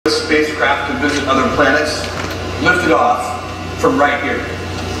spacecraft to visit other planets lifted off from right here.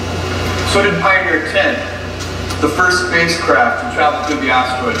 So did Pioneer 10, the first spacecraft to travel through the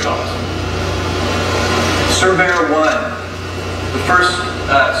asteroid belt. Surveyor 1, the first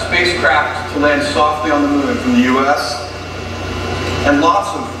spacecraft to land softly on the moon from the US. And lots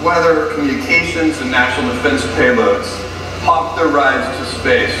of weather, communications, and national defense payloads hopped their rides to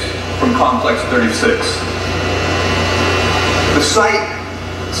space from Complex 36. The site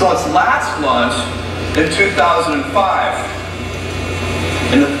saw its last launch in 2005,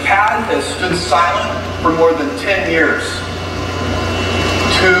 and the pad has stood silent for more than 10 years.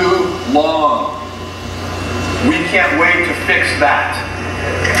 Too long. We can't wait to fix that.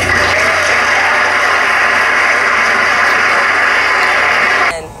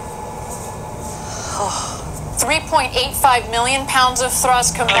 3.85 million pounds of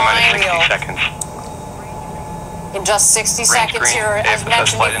thrust combined. 60 seconds. In just 60 seconds green. here, as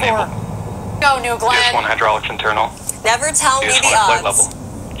mentioned flight before. enabled. Go, New Glenn. GS1 hydraulics internal. Never tell me the GS1 at flight odds. level.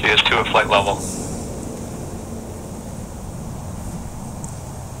 GS2 at flight level.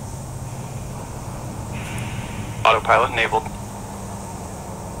 Autopilot enabled.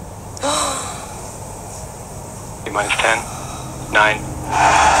 T-minus 10, 9, 8, 7,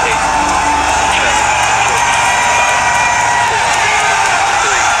 6, 5, 4, 3,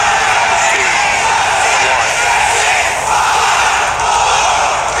 2, 1.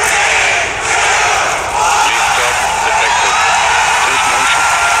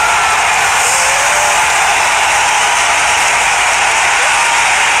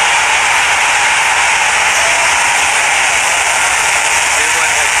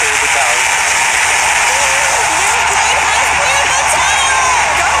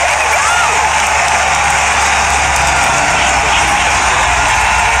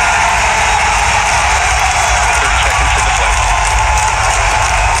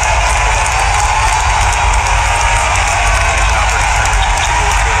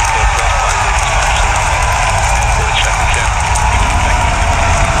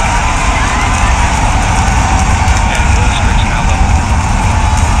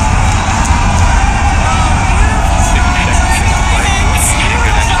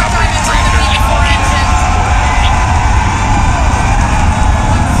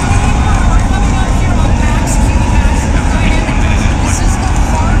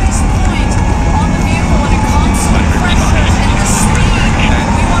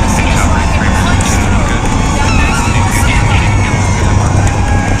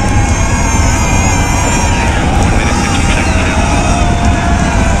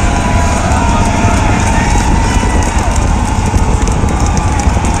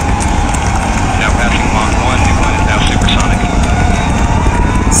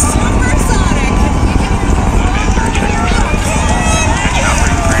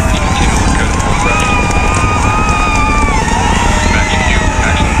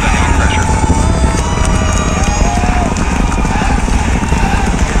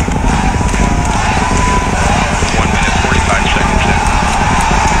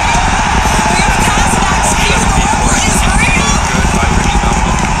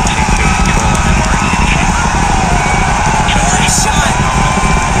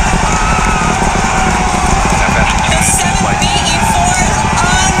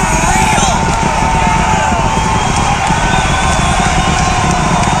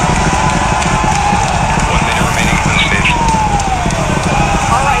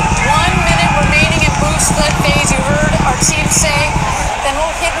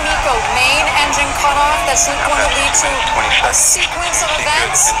 That's going to lead to a sequence of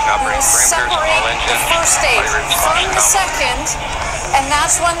events that will separate the first stage from the second, and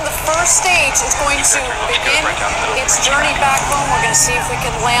that's when the first stage is going to begin its journey back home. We're going to see if we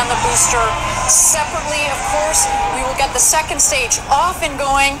can land the booster separately. Of course, we will get the second stage off and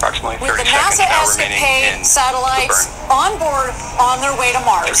going with the NASA Escapade satellites on board on their way to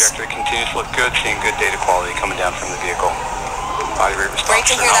Mars. Trajectory continues to look good, seeing good data quality coming down from the vehicle. Body rate response Great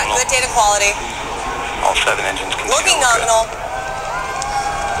to hear that. Good data quality. All 7 engines continue Looking to look nominal.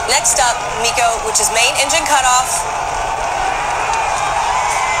 Good. Next up, MECO, which is main engine cutoff.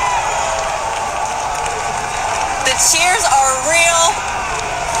 The cheers are real.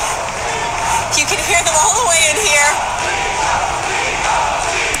 You can hear them all the way in here.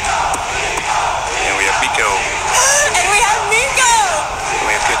 And we have MECO. And we have MECO. And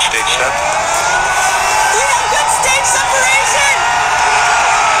we have good stage set. We have good stage separation.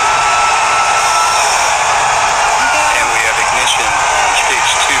 And we have ignition on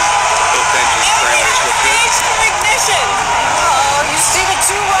stage 2. Both engines parameters look good. Stage 2 ignition. Oh, you see the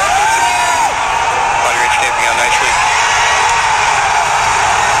two rockets there. Body rate stamping out nicely.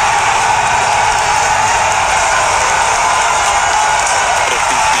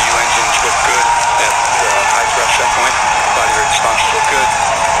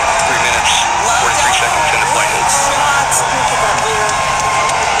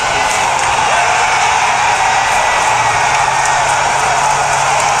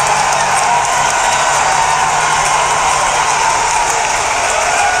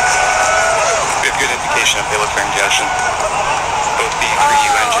 compression. Both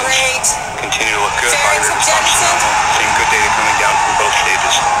B3U engines continue to look good. Body rate response phenomenal. Seeing good data coming down from both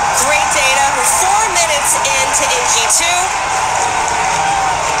stages. Great data. We're 4 minutes into NG2.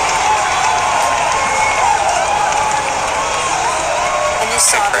 And you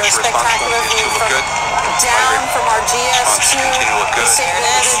saw the spectacular view from down from our GS2. Continue to look good. This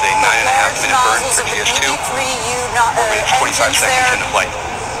is a 9.5 minute burn for GS2. 4 minutes 25 seconds into flight.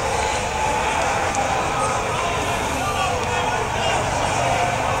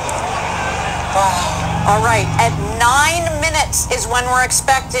 Wow. All right, at 9 minutes is when we're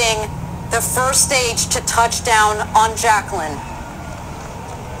expecting the first stage to touch down on Jacqueline.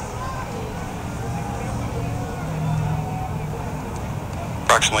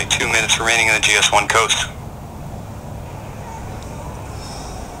 Approximately 2 minutes remaining in the GS1 coast.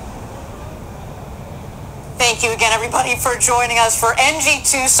 Thank you again, everybody, for joining us for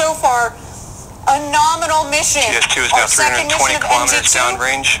NG2. So far, a nominal mission. GS2 is now 320 kilometers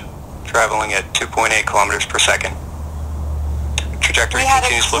downrange, traveling at 2.8 kilometers per second. Trajectory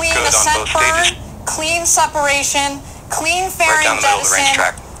continues to look good on both stages. Clean separation, clean Right fairing down the middle of the range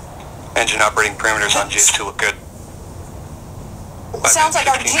jettison. track. Engine operating parameters on GS2 look good. Sounds like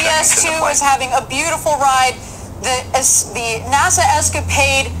our GS2 is having a beautiful ride. The NASA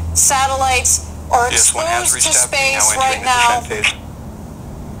Escapade satellites are exposed to space right now.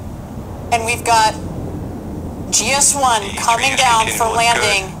 And we've got GS1 coming down for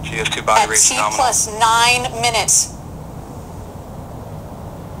landing at T plus 9 minutes.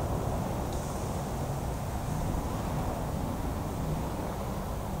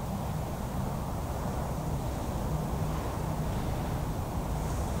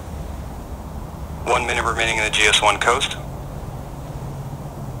 One minute remaining in the GS1 coast.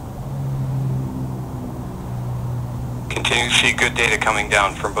 Continue to see good data coming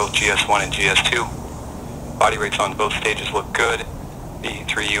down from both GS1 and GS2. Body rates on both stages look good. The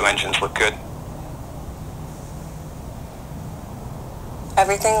B3U engines look good.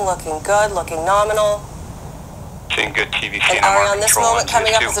 Everything looking good, looking nominal. Seeing good TVC And and MR Ariane, this control moment on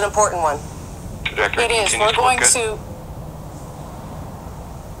coming up GS2. is an important one. Trajectory It is. continues to look good.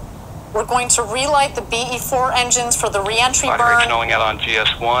 We're going to relight the BE4 engines for the re-entry Body rates burn. knowing out on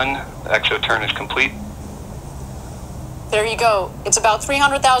GS1. The exo turn is complete. There you go. It's about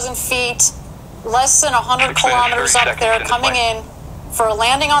 300,000 feet, less than 100 kilometers up there, coming in for a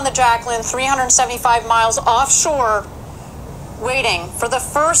landing on the Jacqueline, 375 miles offshore, waiting for the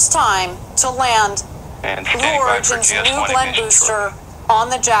first time to land And Blue standing by for Origin's new GS1 blend ignition booster shortly. on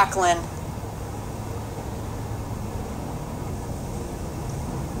the Jacqueline.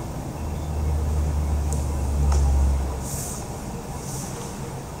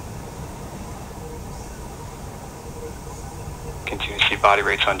 Continue to see body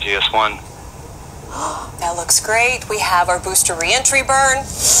rates on GS1. That looks great. We have our booster re-entry burn.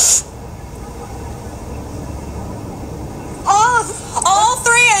 All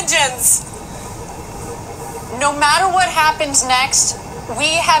 3 engines. No matter what happens next,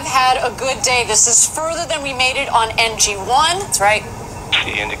 we have had a good day. This is further than we made it on NG1. That's right.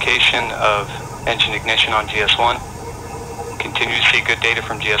 See indication of engine ignition on GS1. Continue to see good data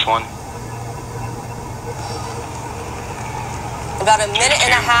from GS1. About a minute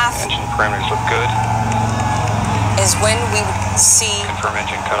and a half Engine parameters look good. is when we see, Confirm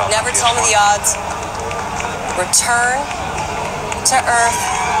engine cutoff. never on tell me GS1. the odds, return to Earth.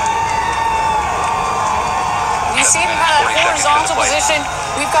 You see it kind of horizontal position.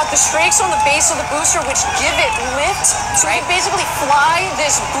 We've got the strakes on the base of the booster, which give it lift. So we can basically fly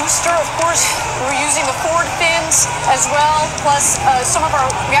this booster. Of course, we're using the forward fins as well, plus some of our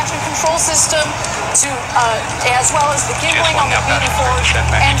reaction control system to, as well as the gimbling on the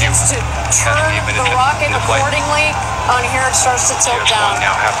BD4 engines to turn the rocket accordingly. On here, it starts to tilt down.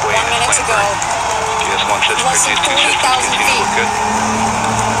 Now halfway 1 minute to go. GS1 systems, Less than GS2 systems 40,000 continue to feet. look good.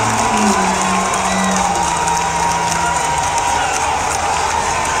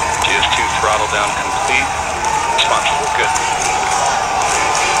 GS2 throttle down complete. Response look good.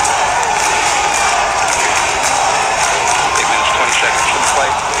 8 minutes, 20 seconds in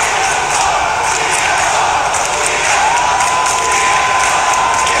flight.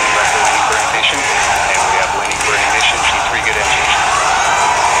 Getting back to landing burn ignition. And we have landing burn ignition. See 3 good engines.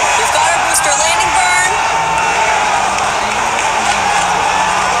 We've got our booster landing burn.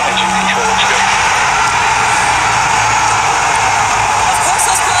 Engine control looks good. Of course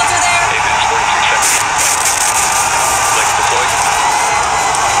those clouds are there. 8 minutes, 43 seconds. Legs deployed.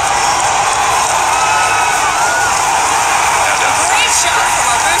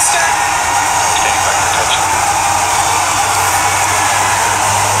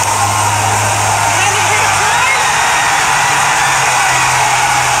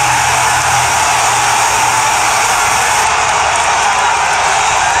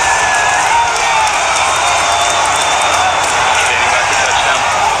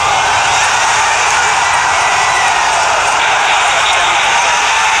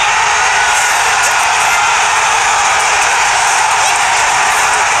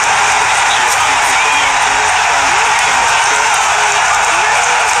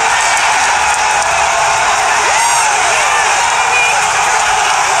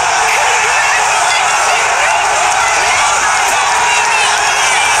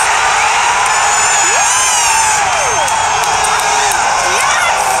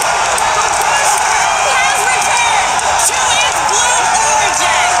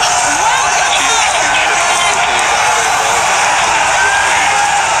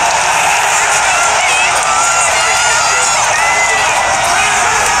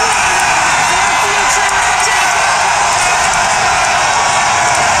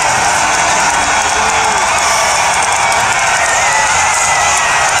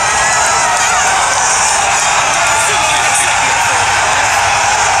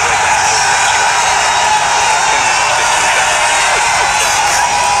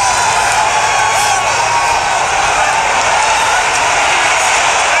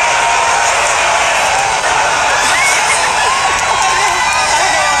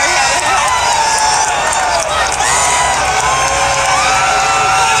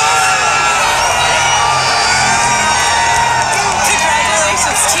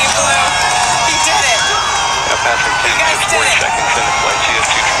 10 to 40 seconds into flight.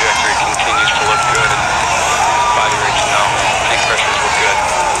 GS2 trajectory continues to look good. Body rate's phenomenal. Tank pressures look good.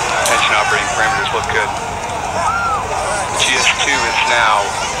 Engine operating parameters look good. GS2 is now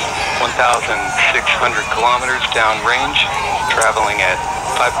 1,600 kilometers downrange, traveling at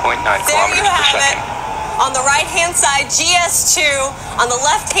 5.9 kilometers per second. On the right-hand side, GS2. On the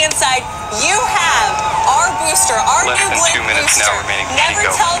left-hand side, you have our booster, our Less new than Blink 2 minutes booster. now remaining to Never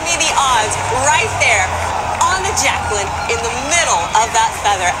go. tell me the odds. Right there on the Jacqueline, in the middle of that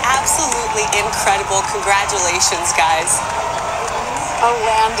feather. Absolutely incredible. Congratulations, guys. A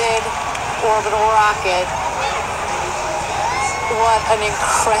landed orbital rocket. What an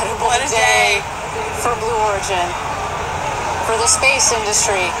incredible day for Blue Origin, for the space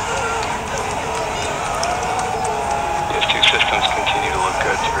industry. These two systems continue to look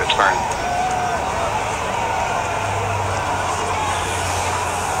good through its burn.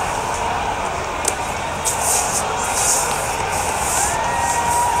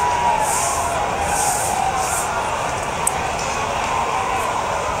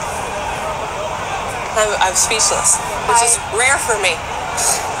 I'm speechless, which is rare for me.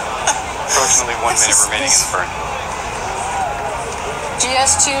 Approximately 1 minute remaining in the burn.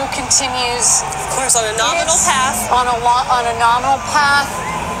 GS2 continues. Of course, on a nominal path. On a nominal path.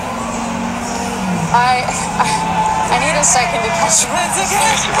 I need a second to catch my.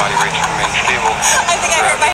 GS2 body rates remain stable. I think I heard my